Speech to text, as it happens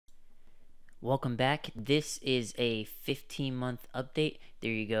Welcome back. This is a 15-month update. There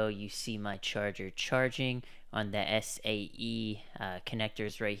you go. You see my charger charging on the SAE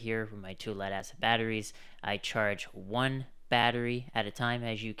connectors right here with my 2 lead-acid batteries. I charge 1 battery at a time,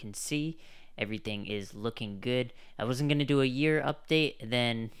 as you can see. Everything is looking good. I wasn't going to do a year update,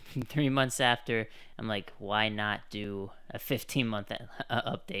 then 3 months after, I'm like, why not do a 15-month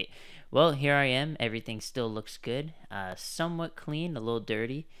update? Well, here I am. Everything still looks good. Somewhat clean, a little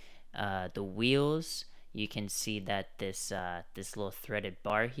dirty. The wheels, you can see that this little threaded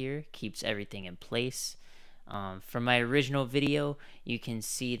bar here keeps everything in place. From my original video, you can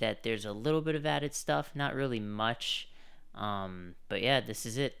see that there's a little bit of added stuff, not really much. But yeah, this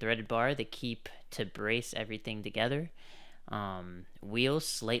is it. Threaded bar that keep to brace everything together. Wheels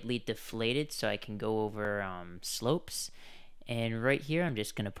slightly deflated so I can go over slopes. And right here, I'm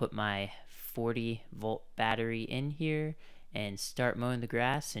just gonna put my 40-volt battery in here and start mowing the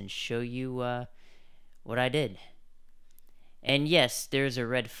grass and show you what I did. And yes, there's a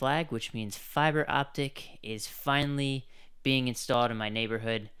red flag, which means fiber optic is finally being installed in my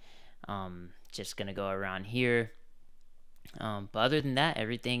neighborhood. Just gonna go around here. But other than that,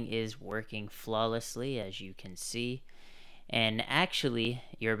 everything is working flawlessly, as you can see. And actually,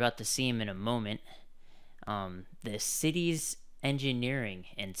 you're about to see him in a moment. The city's engineering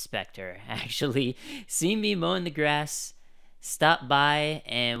inspector actually seen me mowing the grass, stopped by,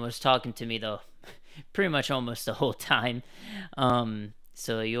 and was talking to me though pretty much almost the whole time.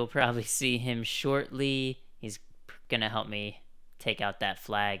 So you'll probably see him shortly. He's gonna help me take out that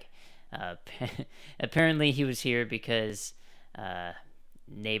flag. Apparently he was here because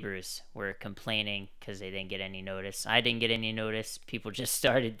neighbors were complaining because they didn't get any notice. I didn't get any notice. People just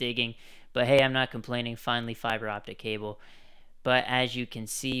started digging. But hey, I'm not complaining. Finally, fiber optic cable. But as you can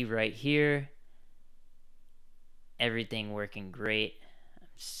see right here, everything working great. I'm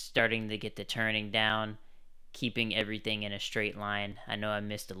starting to get the turning down, keeping everything in a straight line. I know I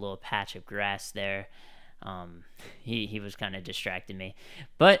missed a little patch of grass there. He was kind of distracting me.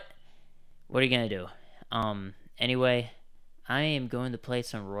 But what are you going to do? Anyway, I am going to play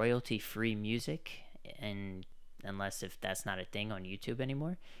some royalty-free music, and unless if that's not a thing on YouTube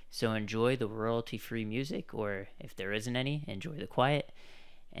anymore. So enjoy the royalty-free music, or if there isn't any, enjoy the quiet.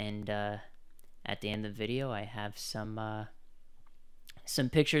 And at the end of the video, I have some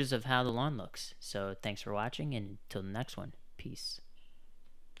pictures of how the lawn looks. So thanks for watching, and until the next one, peace.